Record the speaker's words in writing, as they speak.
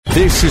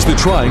This is the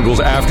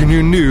Triangle's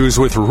Afternoon News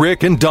with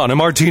Rick and Donna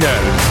Martinez.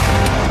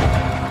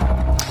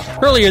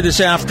 Earlier this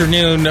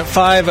afternoon,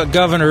 5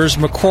 governors,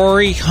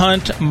 McCrory,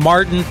 Hunt,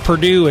 Martin,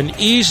 Perdue, and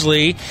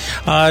Easley,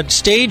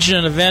 staged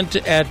an event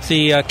at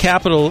the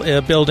Capitol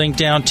building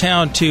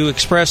downtown to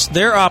express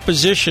their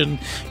opposition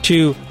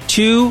to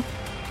 2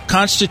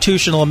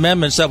 constitutional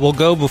amendments that will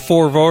go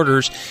before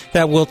voters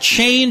that will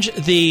change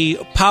the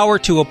power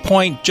to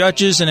appoint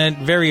judges and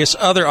various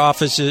other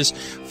offices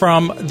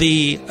from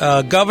the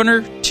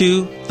governor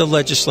to the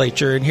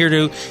legislature. And here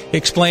to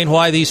explain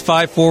why these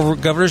 5 former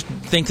governors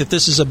think that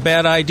this is a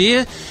bad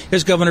idea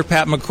is Governor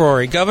Pat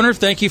McCrory. Governor,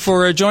 thank you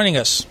for joining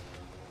us.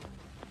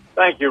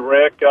 Thank you,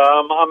 Rick.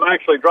 I'm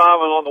actually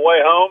driving on the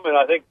way home, and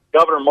I think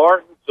Governor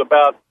Martin's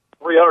about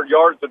 300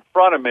 yards in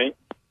front of me.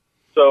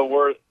 So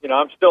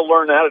I'm still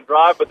learning how to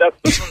drive, but that's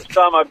the first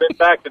time I've been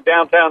back to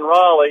downtown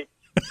Raleigh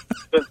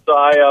since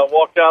I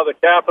walked out of the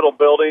Capitol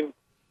building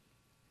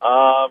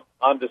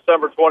on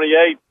December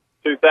 28th,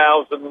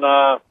 2000.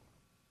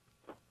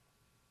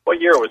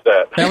 What year was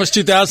that? That was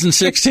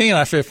 2016,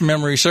 if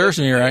memory serves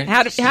me right.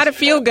 How'd it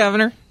feel,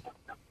 Governor?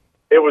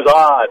 It was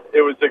odd.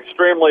 It was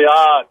extremely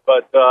odd,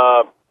 but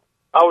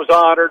I was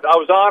honored. I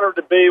was honored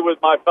to be with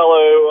my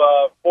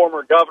fellow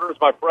former governors,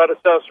 my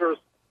predecessors.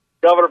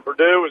 Governor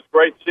Perdue, was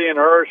great seeing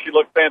her. She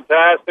looked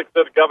fantastic.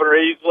 So did Governor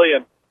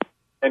Easley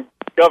and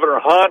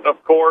Governor Hunt,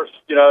 of course,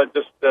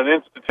 just an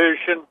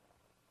institution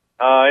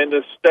in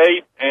this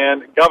state.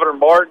 And Governor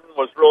Martin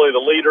was really the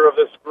leader of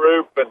this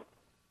group.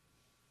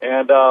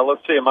 And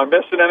let's see, am I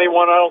missing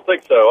anyone? I don't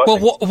think so.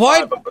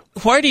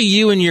 Why do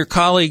you and your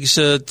colleagues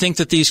think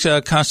that these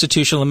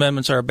constitutional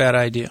amendments are a bad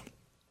idea?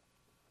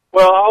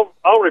 Well,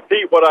 I'll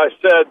repeat what I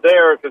said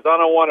there because I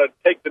don't want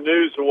to take the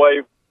news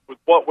away with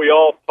what we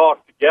all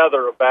talked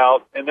together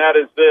about, and that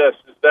is this,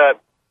 is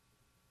that,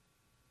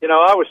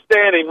 I was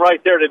standing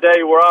right there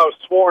today where I was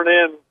sworn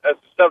in as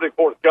the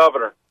 74th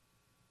governor,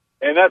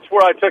 and that's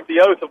where I took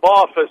the oath of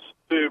office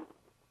to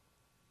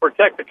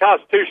protect the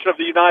Constitution of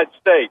the United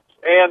States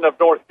and of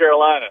North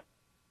Carolina.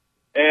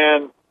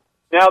 And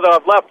now that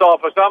I've left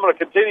office, I'm going to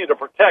continue to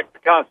protect the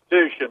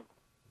Constitution,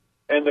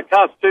 and the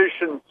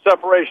Constitution's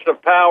separation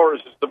of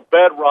powers is the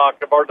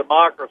bedrock of our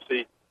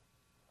democracy.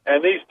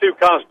 And these 2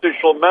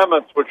 constitutional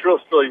amendments, which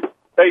really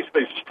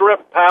basically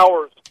strip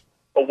powers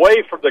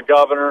away from the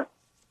governor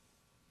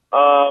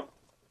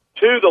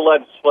to the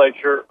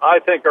legislature, I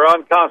think are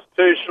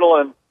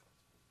unconstitutional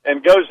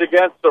and goes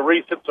against the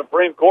recent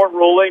Supreme Court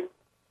ruling,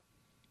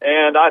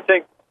 and I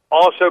think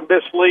also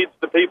misleads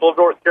the people of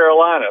North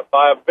Carolina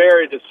by a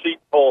very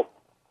deceitful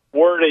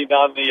wording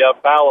on the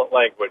ballot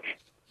language.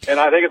 And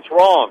I think it's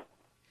wrong.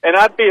 And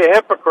I'd be a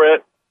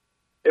hypocrite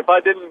if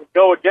I didn't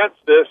go against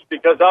this,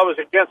 because I was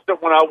against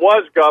it when I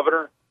was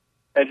governor,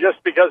 and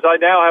just because I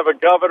now have a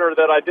governor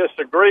that I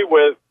disagree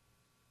with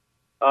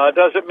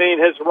doesn't mean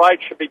his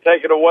rights should be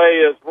taken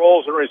away, his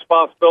roles and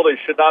responsibilities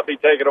should not be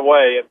taken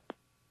away. And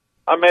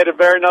I made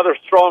another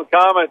strong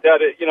comment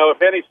that,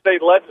 if any state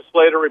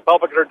legislator,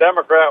 Republican or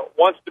Democrat,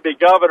 wants to be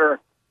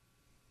governor,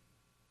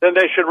 then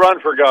they should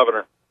run for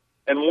governor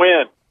and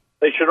win.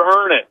 They should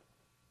earn it,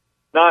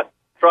 not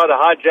try to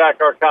hijack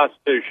our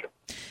Constitution.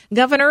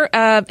 Governor,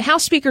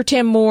 House Speaker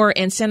Tim Moore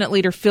and Senate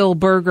Leader Phil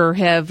Berger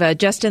have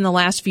just in the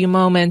last few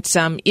moments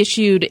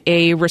issued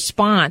a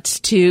response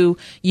to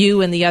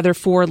you and the other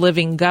 4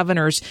 living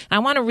governors. I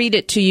want to read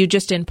it to you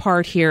just in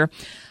part here.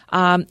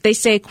 They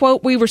say,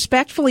 quote, "We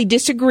respectfully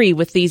disagree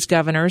with these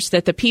governors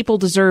that the people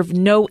deserve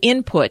no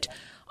input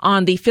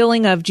on the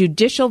filling of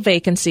judicial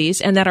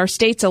vacancies and that our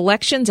state's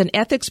elections and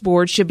ethics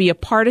board should be a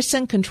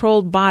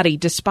partisan-controlled body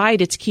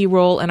despite its key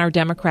role in our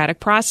democratic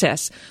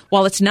process.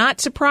 While it's not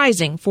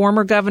surprising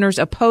former governors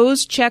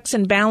oppose checks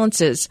and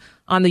balances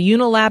on the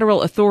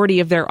unilateral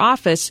authority of their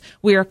office,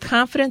 we are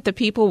confident the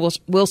people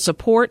will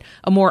support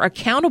a more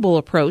accountable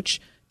approach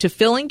to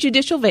filling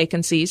judicial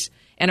vacancies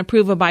and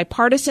approve a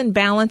bipartisan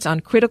balance on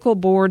critical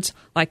boards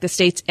like the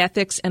state's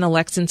Ethics and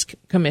Elections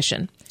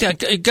Commission."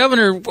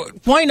 Governor,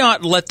 why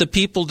not let the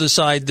people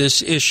decide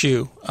this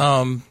issue,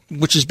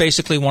 which is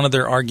basically one of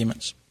their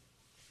arguments?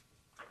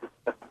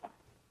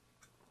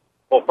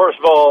 Well, first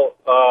of all,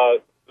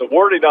 the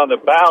wording on the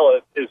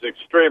ballot is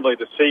extremely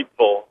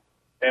deceitful,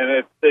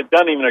 and it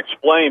doesn't even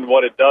explain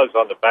what it does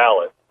on the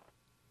ballot.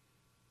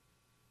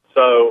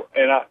 So,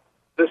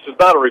 this is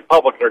not a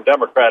Republican or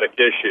Democratic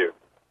issue.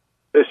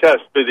 This has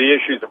to be the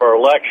issues of our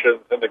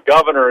elections, and the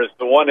governor is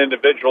the one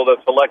individual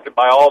that's elected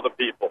by all the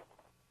people.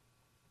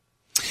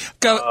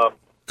 Go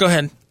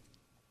ahead.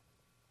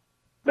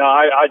 No,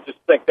 I just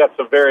think that's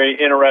a very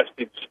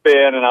interesting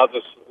spin, and I'll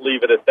just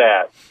leave it at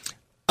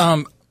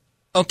that.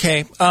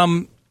 Okay.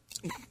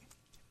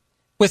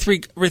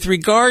 With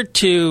regard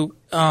to,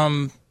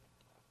 I'm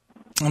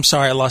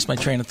sorry, I lost my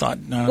train of thought.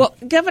 No. Well,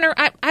 Governor,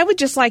 I would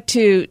just like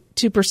to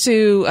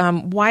pursue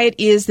why it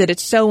is that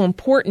it's so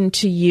important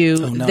to you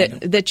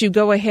that you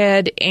go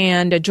ahead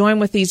and join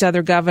with these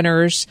other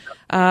governors,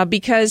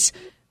 because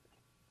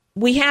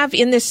We have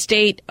in this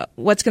state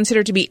what's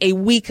considered to be a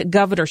weak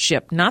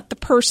governorship, not the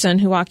person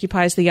who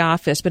occupies the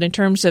office, but in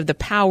terms of the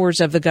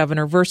powers of the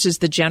governor versus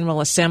the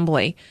General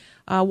Assembly.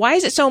 Why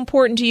is it so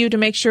important to you to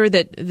make sure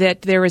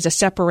that there is a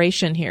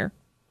separation here?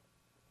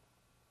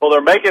 Well,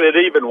 they're making it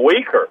even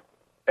weaker,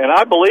 and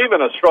I believe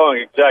in a strong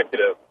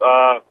executive.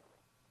 I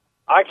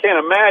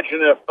can't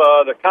imagine if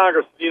the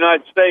Congress of the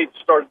United States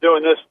started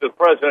doing this to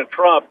President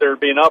Trump, there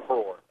would be an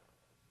uproar.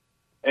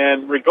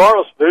 And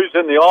regardless of who's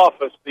in the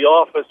office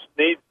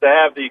needs to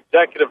have the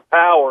executive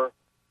power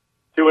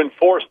to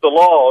enforce the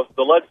laws.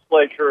 The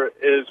legislature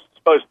is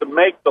supposed to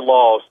make the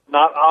laws,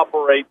 not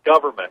operate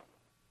government.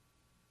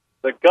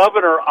 The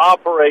governor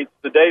operates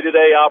the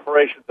day-to-day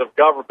operations of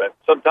government.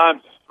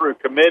 Sometimes it's through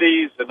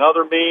committees and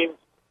other means,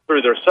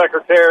 through their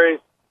secretaries.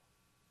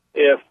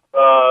 If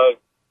the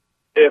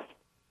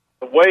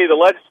way the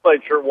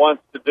legislature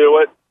wants to do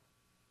it,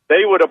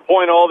 they would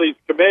appoint all these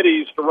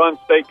committees to run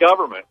state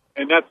government,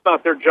 and that's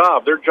not their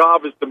job. Their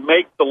job is to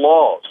make the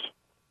laws,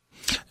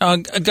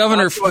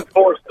 Governor, not to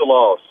enforce the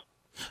laws.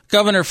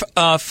 Governor,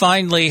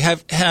 finally,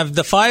 have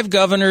the 5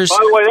 governors... By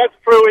the way, that's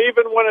true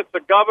even when it's a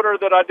governor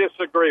that I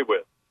disagree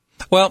with.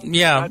 Well,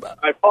 yeah.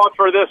 I fought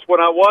for this when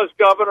I was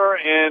governor,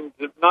 and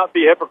to not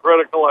be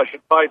hypocritical, I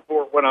should fight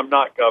for it when I'm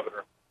not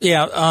governor.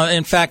 Yeah,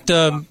 in fact,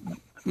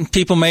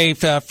 people may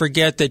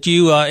forget that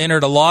you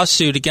entered a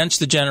lawsuit against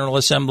the General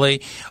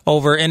Assembly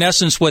over, in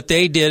essence, what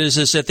they did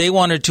is that they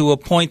wanted to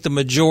appoint the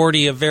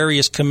majority of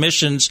various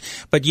commissions,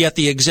 but yet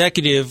the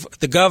executive,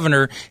 the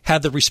governor,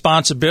 had the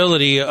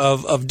responsibility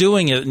of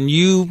doing it. And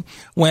you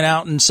went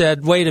out and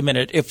said, wait a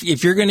minute,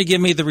 if you're going to give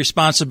me the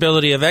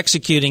responsibility of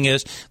executing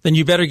it, then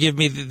you better give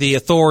me the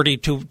authority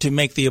to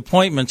make the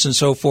appointments and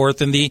so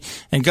forth. And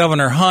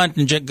Governor Hunt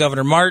and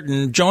Governor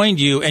Martin joined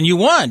you, and you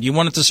won. You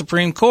won at the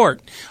Supreme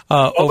Court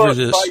over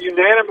this. By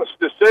unanimous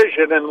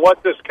decision, and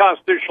what this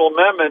constitutional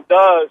amendment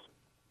does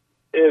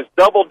is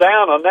double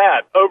down on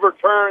that,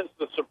 overturns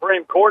the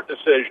Supreme Court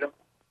decision,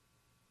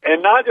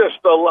 and not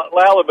just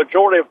allow the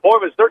majority of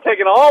appointments, they're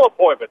taking all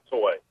appointments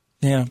away.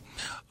 Yeah.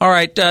 All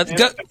right.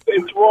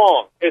 It's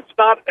wrong. It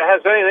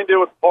has anything to do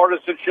with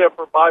partisanship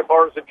or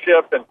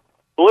bipartisanship, and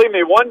believe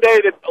me, one day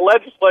the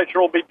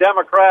legislature will be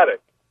Democratic.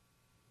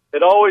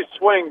 It always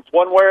swings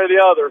one way or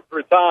the other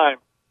through time.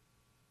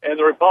 And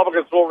the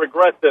Republicans will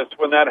regret this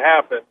when that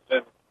happens.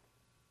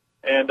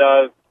 And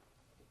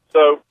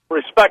so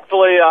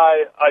respectfully,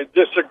 I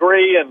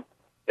disagree, and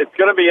it's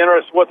going to be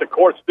interesting what the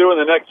courts do in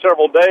the next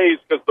several days,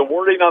 because the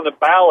wording on the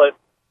ballot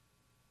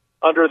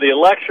under the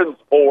Elections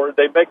Board,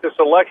 they make this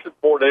Elections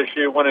Board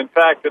issue when in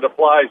fact it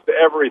applies to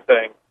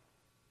everything.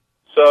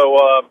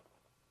 So,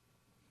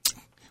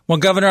 well,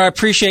 Governor, I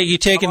appreciate you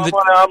taking I'm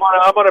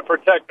going to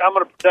protect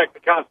the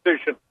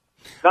Constitution,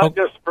 not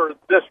just for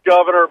this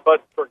governor,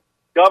 but for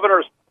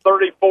governors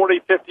 30,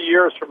 40, 50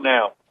 years from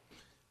now.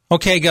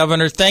 Okay,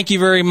 Governor, thank you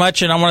very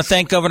much, and I want to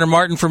thank Governor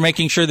Martin for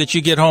making sure that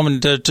you get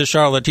home to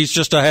Charlotte. He's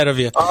just ahead of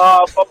you.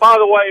 But by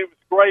the way, it was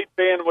great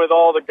being with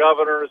all the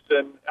governors,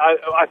 and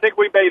I think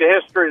we made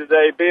history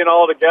today being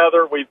all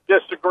together. We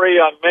disagree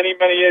on many,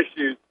 many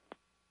issues,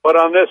 but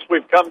on this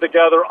we've come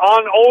together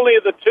on only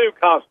the 2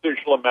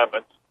 constitutional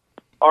amendments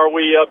are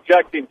we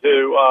objecting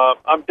to.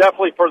 I'm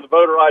definitely for the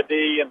voter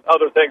ID and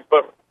other things,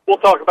 but we'll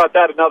talk about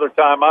that another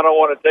time. I don't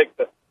want to take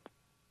the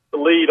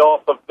lead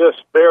off of this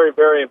very,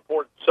 very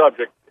important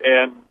subject.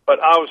 But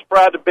I was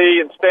proud to be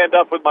and stand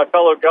up with my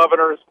fellow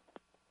governors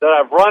that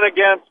I've run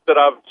against, that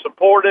I've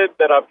supported,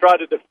 that I've tried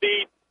to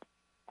defeat.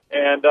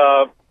 And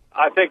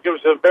I think it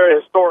was a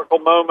very historical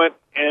moment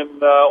in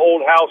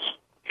old House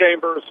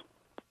chambers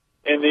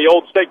in the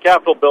old state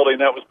capitol building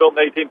that was built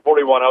in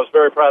 1841. I was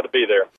very proud to be there.